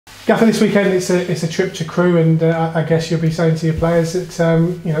Gaffer, this weekend it's a trip to Crewe, and I guess you'll be saying to your players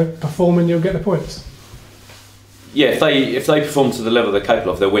that perform and you'll get the points. Yeah, if they perform to the level they're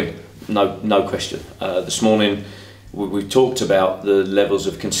capable of, they'll win. No question. This morning we've talked about the levels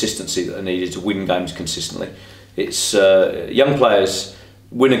of consistency that are needed to win games consistently. It's young players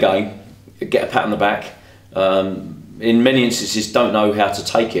win a game, get a pat on the back. In many instances, don't know how to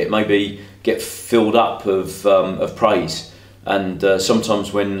take it. Maybe get filled up of praise. And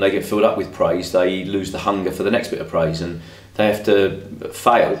sometimes when they get filled up with praise, they lose the hunger for the next bit of praise, and they have to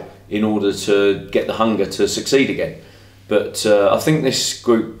fail in order to get the hunger to succeed again. But I think this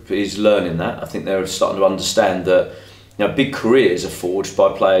group is learning that. I think they're starting to understand that big careers are forged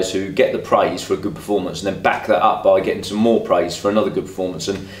by players who get the praise for a good performance and then back that up by getting some more praise for another good performance,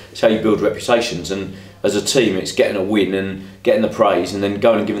 and it's how you build reputations. And as a team, it's getting a win and getting the praise and then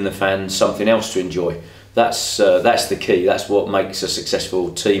going and giving the fans something else to enjoy. That's the key. That's what makes a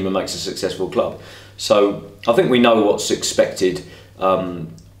successful team and makes a successful club. So I think we know what's expected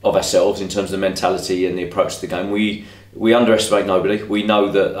of ourselves in terms of the mentality and the approach to the game. We underestimate nobody. We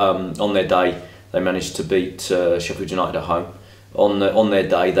know that on their day they managed to beat Sheffield United at home. On their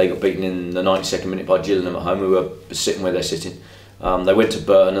day they got beaten in the 92nd minute by Gillingham at home, who were sitting where they're sitting. They went to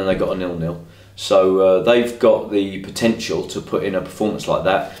Burton and they got a 0-0. So they've got the potential to put in a performance like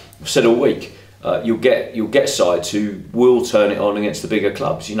that. I've said all week. You'll get sides who will turn it on against the bigger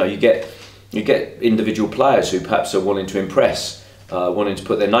clubs. You get individual players who perhaps are wanting to impress, wanting to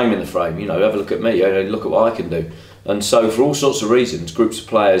put their name in the frame. Have a look at me, look at what I can do. And so for all sorts of reasons, groups of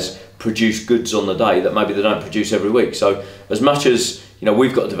players produce goods on the day that maybe they don't produce every week. So as much as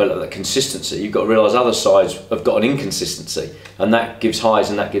we've got to develop that consistency, you've got to realise other sides have got an inconsistency, and that gives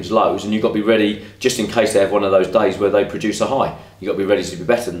highs and that gives lows, and you've got to be ready just in case they have one of those days where they produce a high. You've got to be ready to be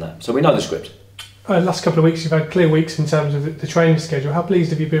better than that. So we know the script. Last couple of weeks you've had clear weeks in terms of the training schedule. How pleased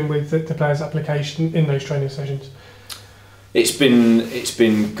have you been with the players' application in those training sessions? It's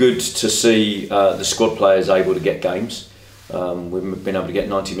been good to see the squad players able to get games. We've been able to get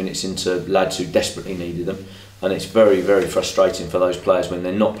 90 minutes into lads who desperately needed them, and it's very, very frustrating for those players when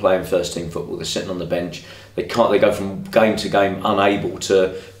they're not playing first team football. They're sitting on the bench. They go from game to game unable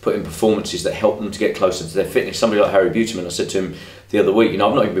to put in performances that help them to get closer to their fitness. Somebody like Harry Beautyman, I said to him the other week, I've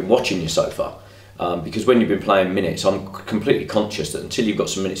not even been watching you so far. Because when you've been playing minutes, I'm completely conscious that until you've got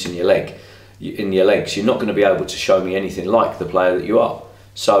some minutes in your legs, you're not going to be able to show me anything like the player that you are.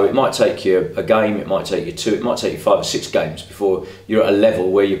 So it might take you a game, it might take you two, it might take you 5 or 6 games before you're at a level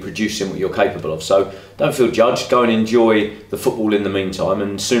where you're producing what you're capable of. So don't feel judged, go and enjoy the football in the meantime,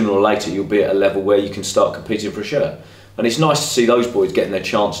 and sooner or later you'll be at a level where you can start competing for a shirt. And it's nice to see those boys getting their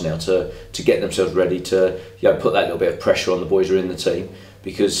chance now to get themselves ready to put that little bit of pressure on the boys who are in the team,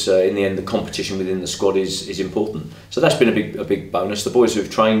 because in the end the competition within the squad is important. So that's been a big bonus. The boys who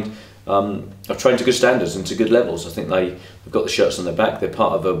have trained to good standards and to good levels. I think they've got the shirts on their back. They're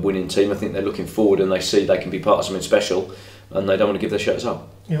part of a winning team. I think they're looking forward and they see they can be part of something special, and they don't want to give their shirts up.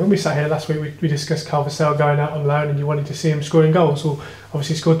 Yeah, when we sat here last week, we discussed Calvert-Cell going out on loan, and you wanted to see him scoring goals. Well,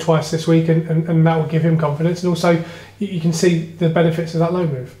 obviously scored twice this week, and that will give him confidence. And also, you can see the benefits of that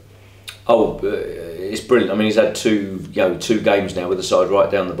loan move. Oh, it's brilliant. I mean, he's had two games now with the side right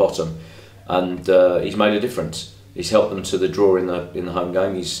down the bottom, and he's made a difference. He's helped them to the draw in the home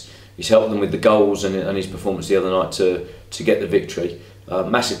game. He's helped them with the goals and his performance the other night to get the victory.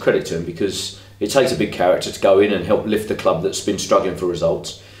 Massive credit to him, because it takes a big character to go in and help lift a club that's been struggling for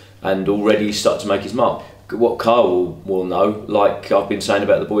results, and already start to make his mark. What Carl will know, like I've been saying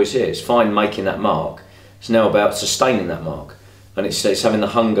about the boys here, it's fine making that mark. It's now about sustaining that mark, and it's having the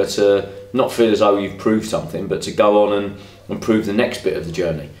hunger to not feel as though you've proved something, but to go on and prove the next bit of the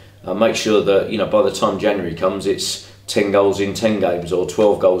journey. Make sure that by the time January comes, it's 10 goals in 10 games or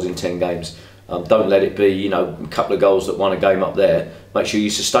 12 goals in 10 games. Don't let it be a couple of goals that won a game up there. Make sure you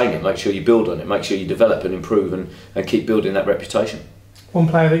sustain it, make sure you build on it, make sure you develop and improve and keep building that reputation. One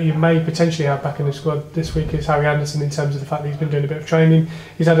player that you may potentially have back in the squad this week is Harry Anderson, in terms of the fact that he's been doing a bit of training.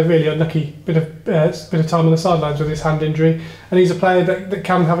 He's had a really unlucky bit of time on the sidelines with his hand injury, and he's a player that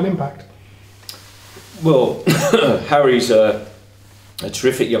can have an impact. Well, Harry's a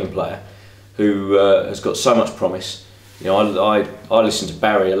terrific young player who has got so much promise. I listen to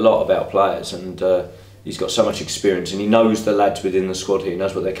Barry a lot about players, and he's got so much experience, and he knows the lads within the squad here, he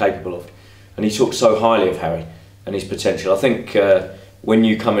knows what they're capable of, and he talks so highly of Harry and his potential. I think when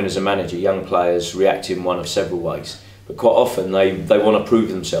you come in as a manager, young players react in one of several ways, but quite often they want to prove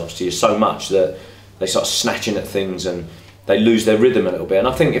themselves to you so much that they start snatching at things and they lose their rhythm a little bit. And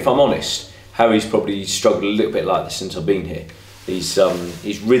I think, if I'm honest, Harry's probably struggled a little bit like this since I've been here. His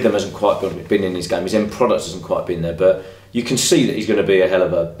rhythm hasn't quite been in his game, his end product hasn't quite been there, but you can see that he's going to be a hell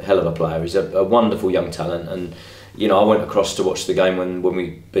of a player. He's a wonderful young talent, and you know, I went across to watch the game when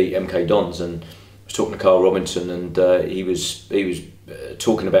we beat MK Dons, and I was talking to Carl Robinson, and he was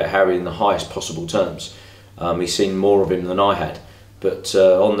talking about Harry in the highest possible terms. He's seen more of him than I had, but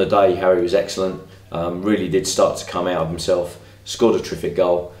on the day Harry was excellent. Really did start to come out of himself. Scored a terrific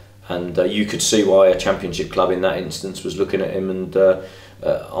goal, and you could see why a Championship club in that instance was looking at him and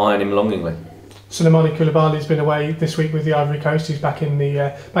eyeing him longingly. Soleimani Koulibaly's been away this week with the Ivory Coast. He's back in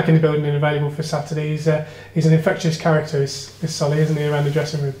the building and available for Saturday. He's an infectious character, this Solly, isn't he, around the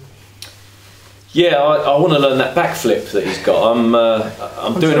dressing room? Yeah, I want to learn that backflip that he's got.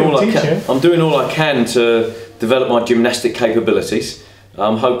 I'm doing all I can. I'm doing all I can to develop my gymnastic capabilities.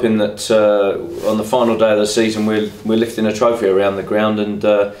 I'm hoping that on the final day of the season we're lifting a trophy around the ground, and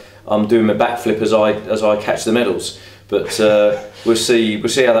I'm doing my backflip as I catch the medals. But we'll see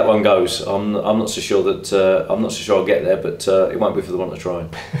how that one goes. I'm not so sure I'll get there, but it won't be for the want of trying.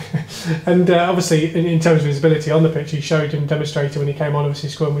 And obviously, in terms of his ability on the pitch, he showed and demonstrated when he came on, obviously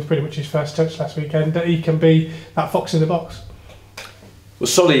scoring with pretty much his first touch last weekend, that he can be that fox in the box. Well,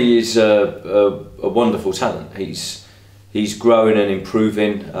 Solly is a wonderful talent. He's growing and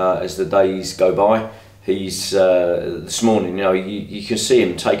improving as the days go by. He's this morning, you know, you can see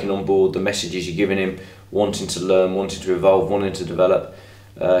him taking on board the messages you're giving him, wanting to learn, wanting to evolve, wanting to develop.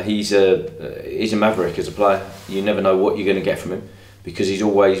 He's a maverick as a player. You never know what you're going to get from him, because he's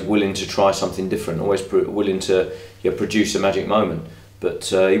always willing to try something different, always willing to produce a magic moment. But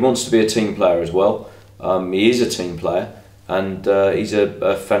he wants to be a team player as well. He is a team player, and he's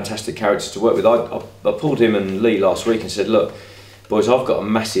a fantastic character to work with. I pulled him and Lee last week and said, look, boys, I've got a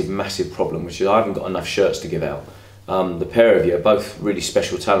massive problem, which is I haven't got enough shirts to give out. The pair of you are both really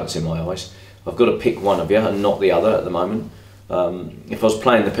special talents in my eyes. I've got to pick one of you and not the other at the moment. If I was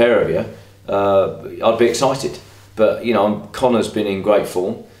playing the pair of you, I'd be excited. But you know, Connor's been in great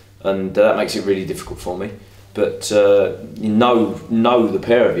form, and that makes it really difficult for me. But you know the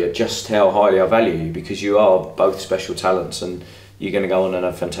pair of you just how highly I value you, because you are both special talents, and you're going to go on and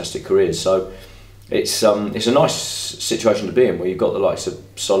have fantastic careers. So it's a nice situation to be in, where you've got the likes of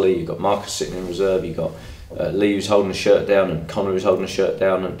Solly, you've got Marcus sitting in reserve, you've got Lee who's holding a shirt down, and Connor who's holding a shirt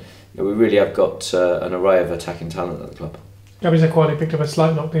down, and you know, we really have got an array of attacking talent at the club. Gabby Zakwani picked up a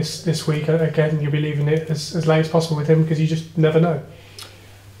slight knock this week. Again, you'll be leaving it as late as possible with him, because you just never know.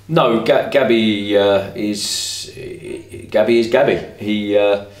 No, Gabby is Gabby.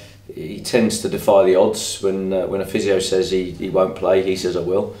 He tends to defy the odds. When a physio says he won't play, he says I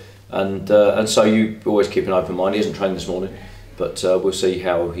will, and so you always keep an open mind. He hasn't trained this morning, but we'll see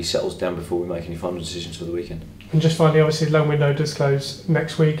how he settles down before we make any final decisions for the weekend. And just finally, obviously, the loan window does close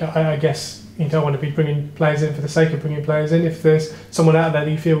next week. I guess you don't want to be bringing players in for the sake of bringing players in. If there's someone out there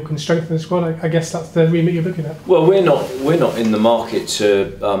that you feel can strengthen the squad, I guess that's the remit you're looking at. Well, we're not in the market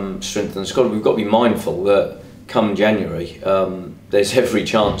to strengthen the squad. We've got to be mindful that come January, there's every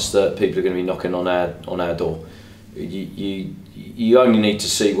chance that people are going to be knocking on our door. You only need to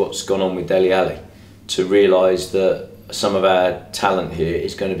see what's gone on with Dele Alli to realise that some of our talent here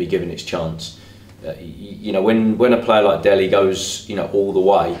is going to be given its chance. You know, when a player like Dele goes, you know, all the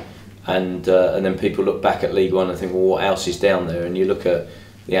way, and then people look back at League One and think, well, what else is down there? And you look at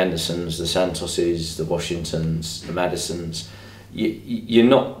the Andersons, the Santoses, the Washingtons, the Madisons. You're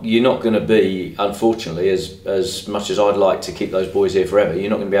not going to be, unfortunately, as much as I'd like to keep those boys here forever,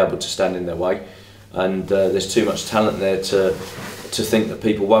 you're not going to be able to stand in their way. And there's too much talent there to think that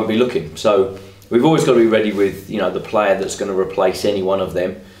people won't be looking. So we've always got to be ready with, you know, the player that's going to replace any one of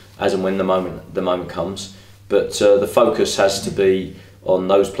them as and when the moment comes. But the focus has to be on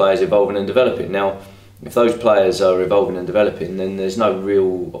those players evolving and developing. Now, if those players are evolving and developing, then there's no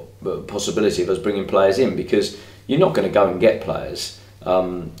real possibility of us bringing players in, because you're not going to go and get players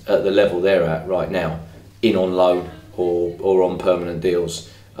at the level they're at right now in on loan or on permanent deals.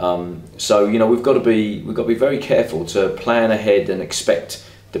 So you know, we've got to be very careful to plan ahead and expect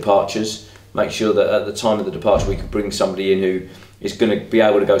departures. Make sure that at the time of the departure we can bring somebody in who is going to be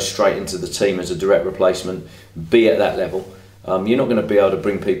able to go straight into the team as a direct replacement, be at that level. You're not going to be able to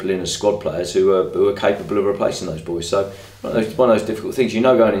bring people in as squad players who are capable of replacing those boys. So one of those difficult things. You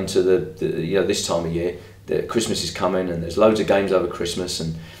know, going into this time of year, that Christmas is coming and there's loads of games over Christmas,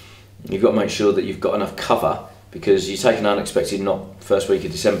 and you've got to make sure that you've got enough cover, because you take an unexpected knock first week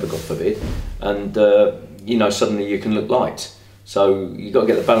of December, God forbid, and you know, suddenly you can look light. So you've got to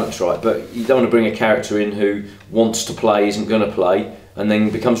get the balance right, but you don't want to bring a character in who wants to play, isn't going to play, and then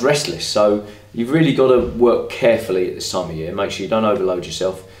becomes restless. So you've really got to work carefully at this time of year. Make sure you don't overload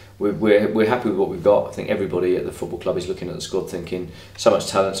yourself. We're happy with what we've got. I think everybody at the football club is looking at the squad thinking so much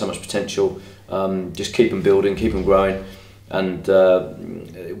talent, so much potential. Just keep them building, keep them growing.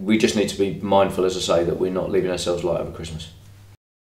 and we just need to be mindful, as I say, that we're not leaving ourselves light over Christmas.